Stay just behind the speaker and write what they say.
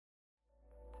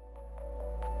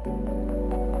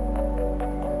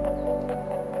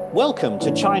Welcome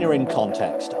to China in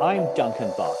Context. I'm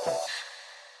Duncan Barclay.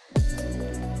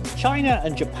 China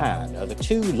and Japan are the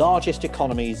two largest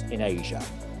economies in Asia.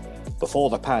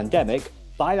 Before the pandemic,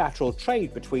 bilateral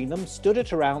trade between them stood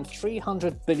at around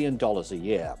 $300 billion a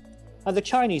year. And the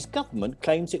Chinese government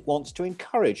claims it wants to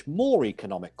encourage more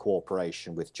economic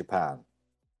cooperation with Japan.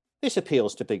 This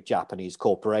appeals to big Japanese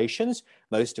corporations,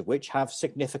 most of which have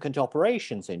significant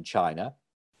operations in China.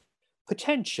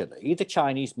 Potentially, the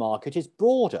Chinese market is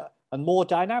broader and more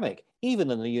dynamic, even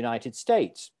than the United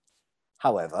States.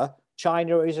 However,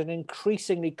 China is an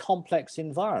increasingly complex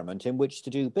environment in which to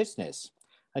do business,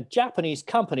 and Japanese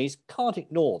companies can't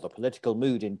ignore the political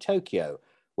mood in Tokyo,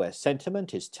 where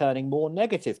sentiment is turning more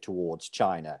negative towards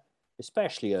China,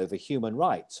 especially over human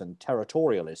rights and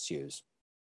territorial issues.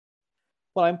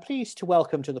 Well, I'm pleased to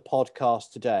welcome to the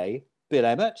podcast today Bill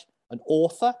Emmott, an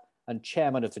author and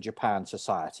chairman of the Japan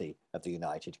Society of the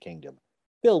United Kingdom.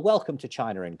 Bill, welcome to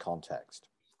China in Context.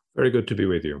 Very good to be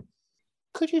with you.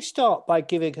 Could you start by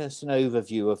giving us an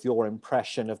overview of your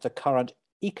impression of the current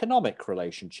economic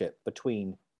relationship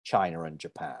between China and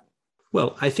Japan?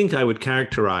 Well, I think I would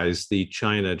characterize the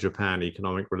China-Japan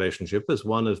economic relationship as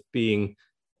one of being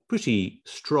pretty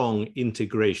strong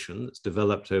integration that's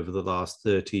developed over the last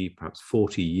 30, perhaps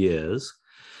 40 years.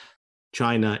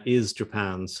 China is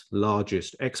Japan's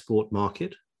largest export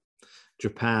market.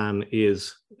 Japan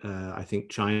is, I think,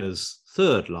 China's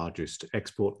third largest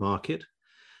export market.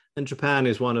 And Japan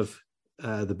is one of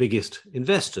the biggest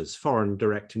investors, foreign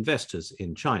direct investors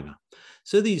in China.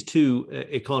 So these two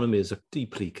economies are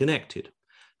deeply connected.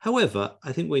 However,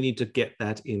 I think we need to get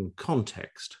that in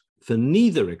context. For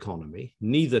neither economy,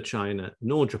 neither China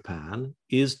nor Japan,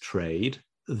 is trade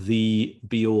the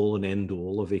be-all and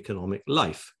end-all of economic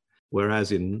life.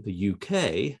 Whereas in the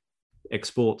UK,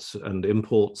 exports and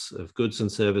imports of goods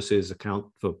and services account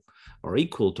for or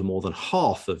equal to more than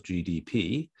half of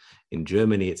GDP. In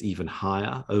Germany, it's even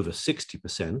higher, over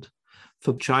 60%.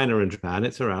 For China and Japan,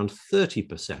 it's around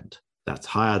 30%. That's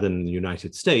higher than the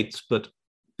United States, but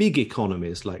big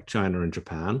economies like China and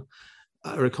Japan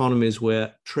are economies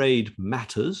where trade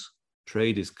matters.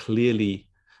 Trade is clearly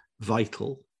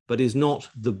vital, but is not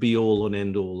the be-all and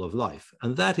end-all of life.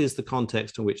 And that is the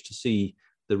context in which to see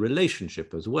the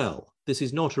relationship as well. This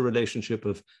is not a relationship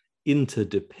of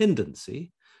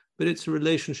interdependency, but it's a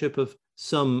relationship of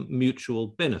some mutual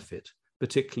benefit,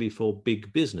 particularly for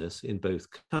big business in both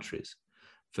countries.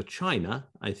 For China,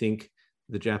 I think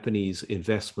the Japanese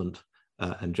investment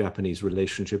and Japanese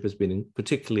relationship has been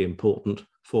particularly important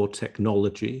for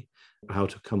technology, how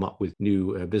to come up with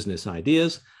new business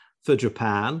ideas. For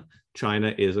Japan,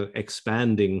 China is an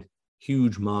expanding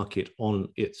huge market on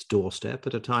its doorstep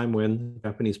at a time when the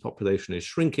Japanese population is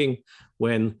shrinking,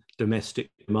 when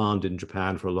domestic demand in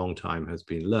Japan for a long time has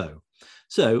been low.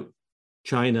 So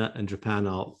China and Japan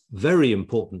are very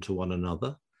important to one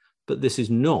another, but this is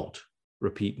not,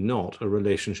 repeat, not a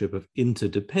relationship of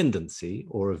interdependency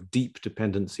or of deep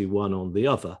dependency one on the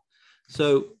other.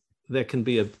 So there can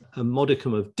be a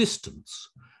modicum of distance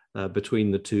between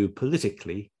the two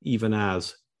politically, even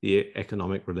as the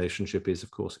economic relationship is, of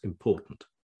course, important.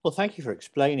 Well, thank you for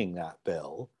explaining that,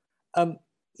 Bill.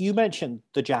 You mentioned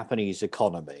the Japanese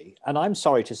economy, and I'm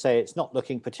sorry to say it's not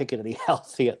looking particularly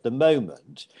healthy at the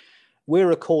moment. We're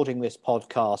recording this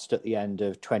podcast at the end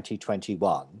of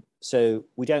 2021, so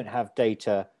we don't have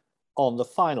data on the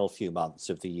final few months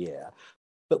of the year.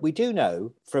 But we do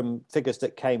know from figures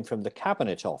that came from the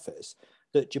Cabinet Office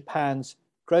that Japan's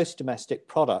gross domestic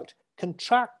product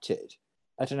contracted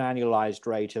at an annualized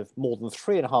rate of more than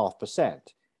 3.5%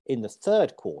 in the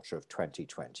third quarter of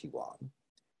 2021.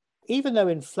 Even though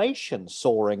inflation's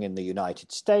soaring in the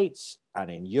United States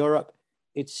and in Europe,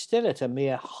 it's still at a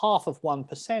mere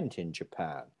 0.5% in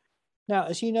Japan. Now,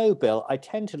 as you know, Bill, I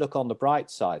tend to look on the bright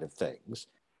side of things,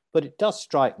 but it does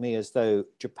strike me as though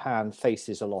Japan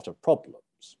faces a lot of problems.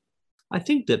 I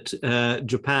think that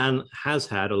Japan has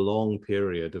had a long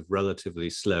period of relatively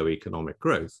slow economic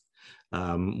growth.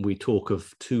 We talk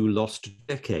of two lost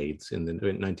decades in the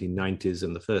 1990s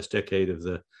and the first decade of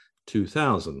the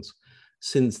 2000s.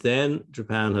 Since then,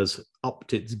 Japan has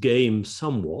upped its game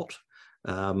somewhat,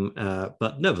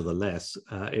 but nevertheless,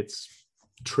 its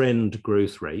trend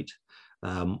growth rate,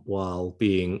 while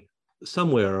being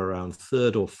somewhere around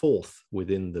third or fourth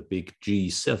within the big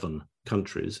G7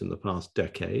 countries in the past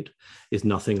decade, is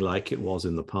nothing like it was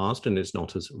in the past, and it's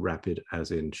not as rapid as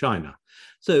in China.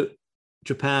 So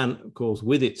Japan, of course,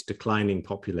 with its declining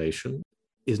population,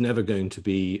 is never going to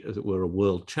be, as it were, a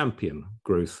world champion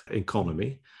growth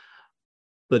economy,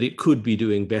 but it could be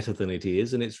doing better than it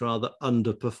is, and it's rather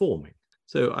underperforming.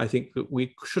 So I think that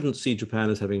we shouldn't see Japan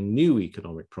as having new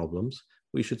economic problems.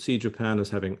 We should see Japan as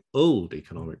having old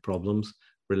economic problems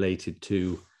related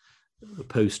to the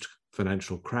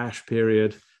post-financial crash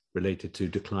period, related to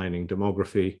declining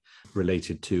demography,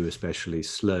 related to especially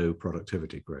slow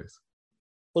productivity growth.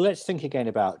 Well, let's think again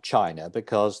about China,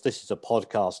 because this is a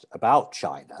podcast about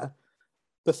China.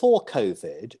 Before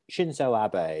COVID, Shinzo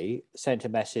Abe sent a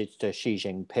message to Xi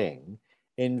Jinping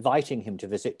inviting him to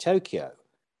visit Tokyo.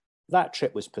 That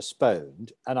trip was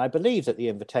postponed, and I believe that the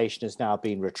invitation has now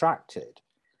been retracted.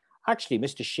 Actually,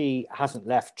 Mr. Xi hasn't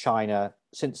left China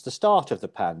since the start of the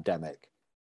pandemic.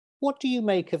 What do you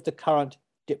make of the current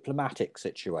diplomatic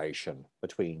situation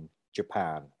between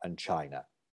Japan and China?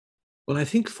 Well, I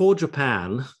think for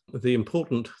Japan, the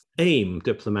important aim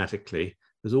diplomatically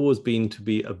has always been to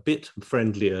be a bit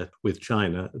friendlier with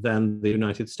China than the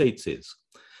United States is.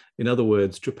 In other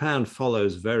words, Japan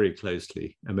follows very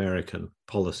closely American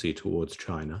policy towards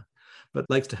China, but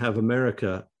likes to have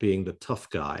America being the tough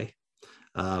guy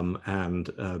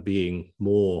and being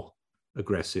more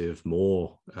aggressive,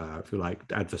 more, if you like,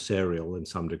 adversarial in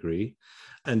some degree.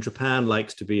 And Japan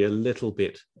likes to be a little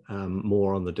bit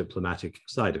more on the diplomatic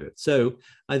side of it. So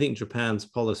I think Japan's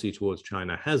policy towards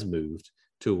China has moved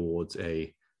towards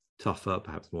a tougher,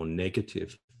 perhaps more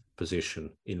negative position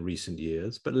in recent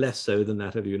years, but less so than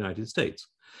that of the United States.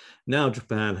 Now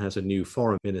Japan has a new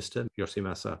foreign minister,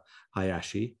 Yoshimasa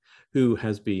Hayashi, who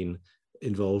has been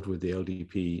involved with the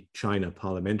LDP China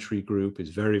parliamentary group, is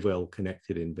very well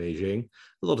connected in Beijing.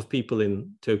 A lot of people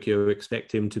in Tokyo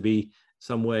expect him to be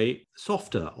some way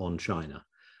softer on China.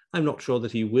 I'm not sure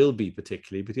that he will be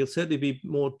particularly, but he'll certainly be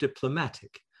more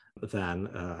diplomatic than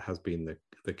has been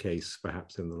the case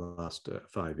perhaps in the last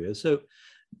 5 years. So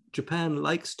Japan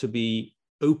likes to be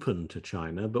open to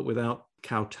China, but without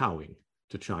kowtowing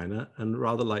to China, and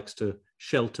rather likes to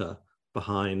shelter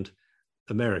behind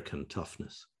American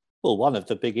toughness. Well, one of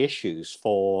the big issues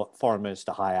for Foreign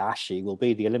Minister Hayashi will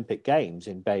be the Olympic Games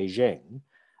in Beijing.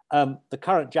 The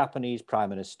current Japanese Prime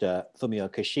Minister, Fumio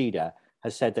Kishida,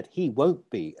 has said that he won't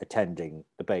be attending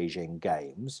the Beijing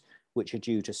Games, which are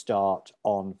due to start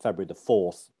on February the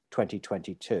 4th,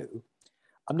 2022.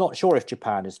 I'm not sure if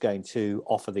Japan is going to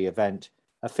offer the event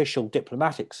official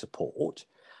diplomatic support,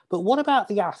 but what about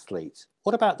the athletes?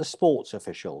 What about the sports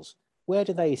officials? Where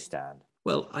do they stand?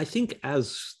 Well, I think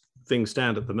as things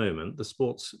stand at the moment, the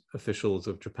sports officials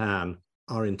of Japan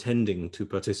are intending to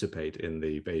participate in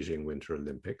the Beijing Winter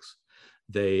Olympics.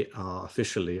 They are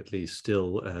officially, at least,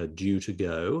 still due to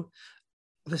go.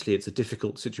 Obviously, it's a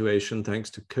difficult situation thanks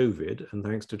to COVID and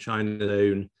thanks to China's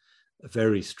own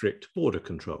very strict border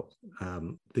control.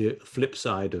 The flip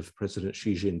side of President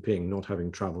Xi Jinping not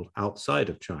having traveled outside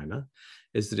of China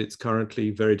is that it's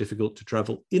currently very difficult to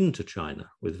travel into China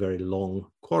with very long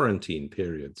quarantine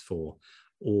periods for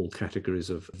all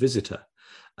categories of visitor.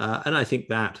 And I think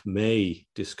that may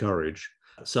discourage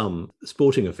some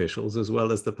sporting officials as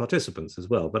well as the participants as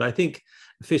well. But I think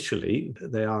officially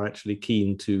they are actually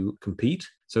keen to compete.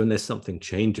 So unless something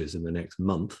changes in the next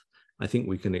month, I think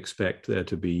we can expect there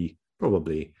to be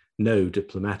probably no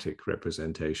diplomatic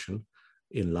representation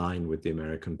in line with the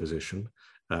American position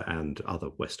and other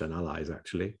Western allies,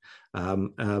 actually,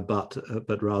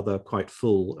 but rather quite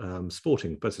full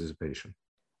sporting participation.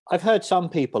 I've heard some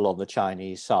people on the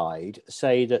Chinese side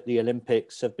say that the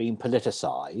Olympics have been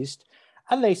politicized,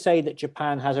 and they say that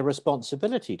Japan has a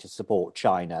responsibility to support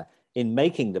China in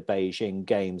making the Beijing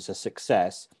Games a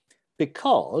success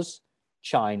because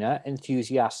China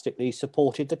enthusiastically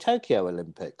supported the Tokyo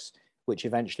Olympics, which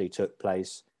eventually took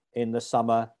place in the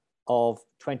summer of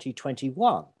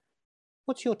 2021.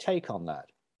 What's your take on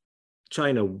that?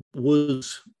 China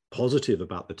was positive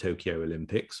about the Tokyo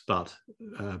Olympics, but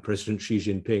President Xi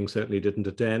Jinping certainly didn't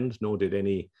attend, nor did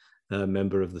any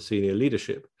member of the senior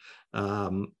leadership.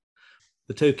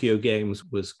 The Tokyo Games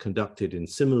was conducted in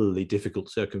similarly difficult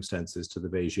circumstances to the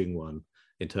Beijing one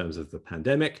in terms of the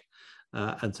pandemic.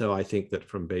 And so I think that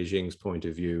from Beijing's point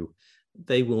of view,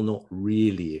 they will not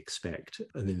really expect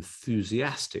an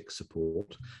enthusiastic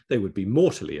support. They would be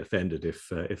mortally offended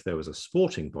if there was a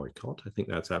sporting boycott. I think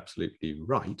that's absolutely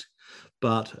right.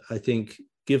 But I think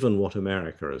given what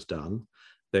America has done,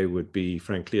 they would be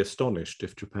frankly astonished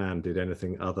if Japan did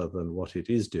anything other than what it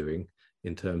is doing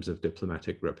in terms of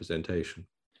diplomatic representation.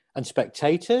 And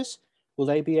spectators, will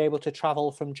they be able to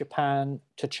travel from Japan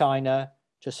to China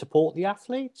to support the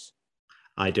athletes?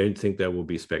 I don't think there will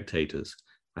be spectators.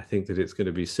 I think that it's going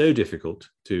to be so difficult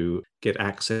to get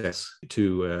access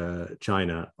to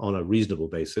China on a reasonable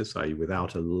basis, i.e.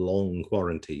 without a long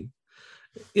quarantine,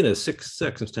 in a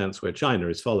circumstance where China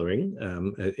is following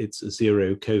its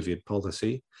zero COVID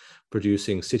policy,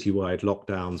 producing citywide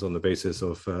lockdowns on the basis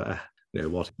of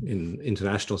what in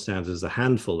international standards is a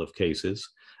handful of cases,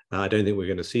 I don't think we're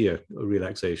going to see a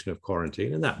relaxation of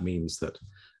quarantine. And that means that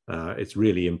it's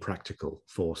really impractical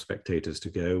for spectators to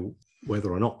go,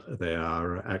 whether or not they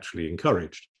are actually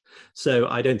encouraged. So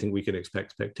I don't think we can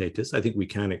expect spectators. I think we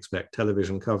can expect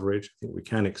television coverage. I think we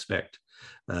can expect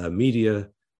media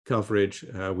coverage.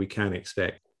 We can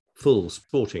expect full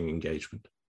sporting engagement.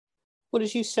 Well,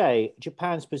 as you say,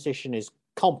 Japan's position is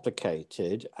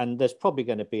complicated, and there's probably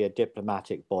going to be a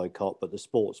diplomatic boycott, but the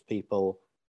sports people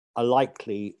are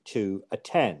likely to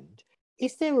attend.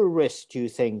 Is there a risk, do you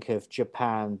think, of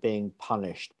Japan being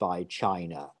punished by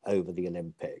China over the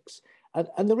Olympics?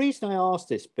 And the reason I ask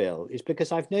this, Bill, is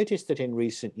because I've noticed that in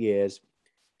recent years,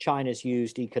 China's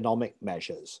used economic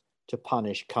measures to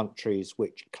punish countries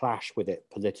which clash with it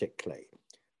politically.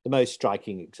 The most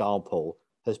striking example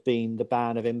has been the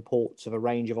ban of imports of a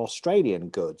range of Australian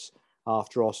goods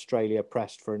after Australia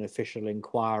pressed for an official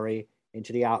inquiry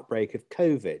into the outbreak of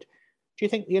COVID. Do you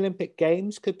think the Olympic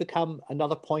Games could become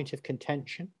another point of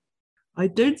contention? I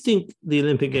don't think the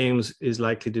Olympic Games is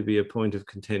likely to be a point of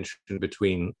contention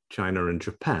between China and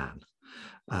Japan.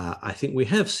 I think we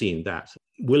have seen that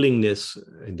willingness,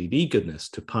 indeed eagerness,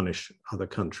 to punish other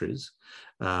countries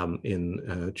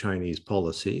in Chinese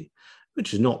policy,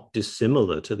 which is not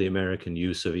dissimilar to the American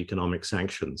use of economic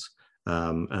sanctions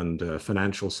and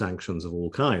financial sanctions of all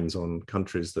kinds on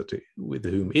countries with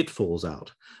whom it falls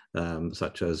out,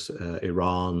 such as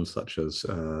Iran, such as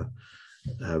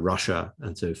Russia,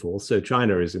 and so forth. So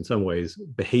China is in some ways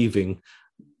behaving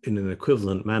in an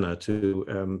equivalent manner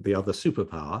to the other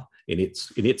superpower in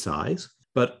its eyes,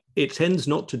 but it tends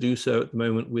not to do so at the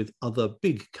moment with other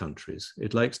big countries.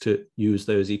 It likes to use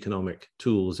those economic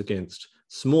tools against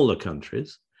smaller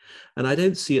countries. And I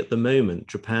don't see at the moment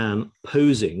Japan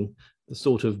posing the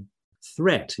sort of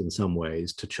threat in some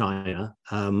ways to China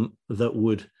that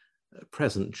would at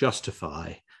present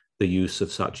justify the use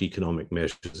of such economic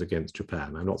measures against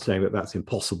Japan. I'm not saying that that's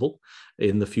impossible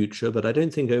in the future, but I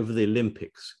don't think over the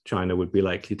Olympics, China would be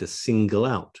likely to single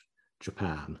out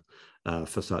Japan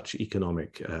for such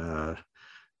economic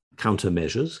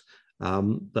countermeasures.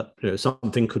 But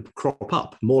something could crop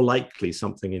up, more likely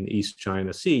something in East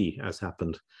China Sea, as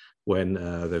happened when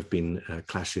there have been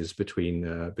clashes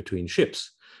between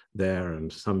ships there.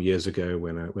 And some years ago,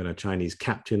 when a Chinese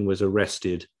captain was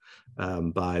arrested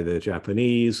by the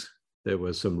Japanese, there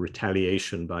was some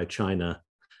retaliation by China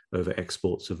over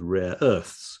exports of rare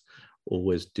earths.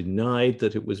 Always denied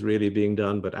that it was really being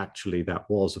done, but actually that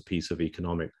was a piece of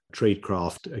economic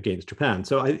tradecraft against Japan.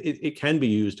 So it can be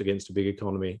used against a big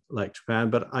economy like Japan,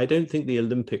 but I don't think the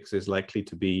Olympics is likely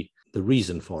to be the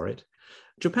reason for it.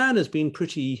 Japan has been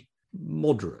pretty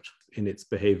moderate in its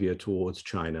behavior towards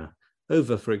China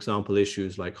over, for example,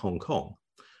 issues like Hong Kong,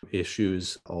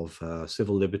 issues of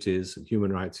civil liberties and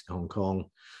human rights in Hong Kong,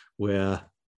 where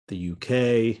the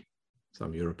UK,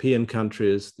 some European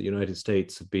countries, the United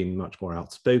States have been much more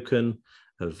outspoken,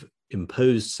 have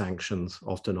imposed sanctions,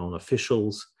 often on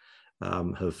officials,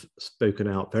 have spoken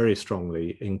out very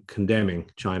strongly in condemning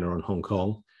China and Hong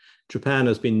Kong. Japan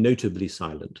has been notably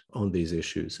silent on these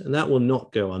issues, and that will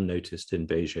not go unnoticed in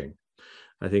Beijing.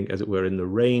 I think, as it were, in the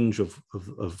range of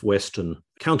Western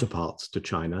counterparts to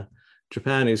China,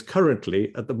 Japan is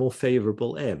currently at the more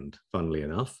favorable end, funnily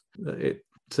enough. It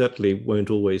certainly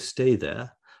won't always stay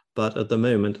there, but at the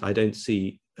moment, I don't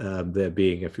see there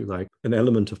being, if you like, an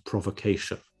element of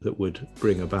provocation that would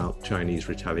bring about Chinese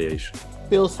retaliation.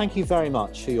 Bill, thank you very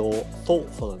much for your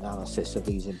thoughtful analysis of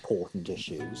these important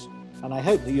issues. And I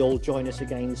hope that you'll join us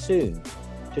again soon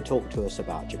to talk to us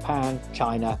about Japan,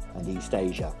 China, and East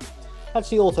Asia. That's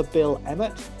the author Bill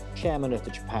Emmott, Chairman of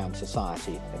the Japan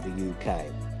Society of the UK.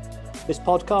 This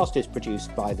podcast is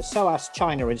produced by the SOAS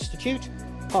China Institute,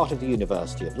 part of the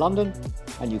University of London,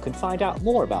 and you can find out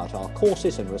more about our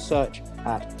courses and research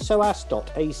at soas.ac.uk.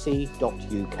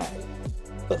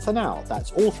 But for now,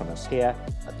 that's all from us here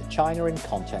at the China in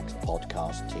Context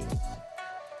podcast team.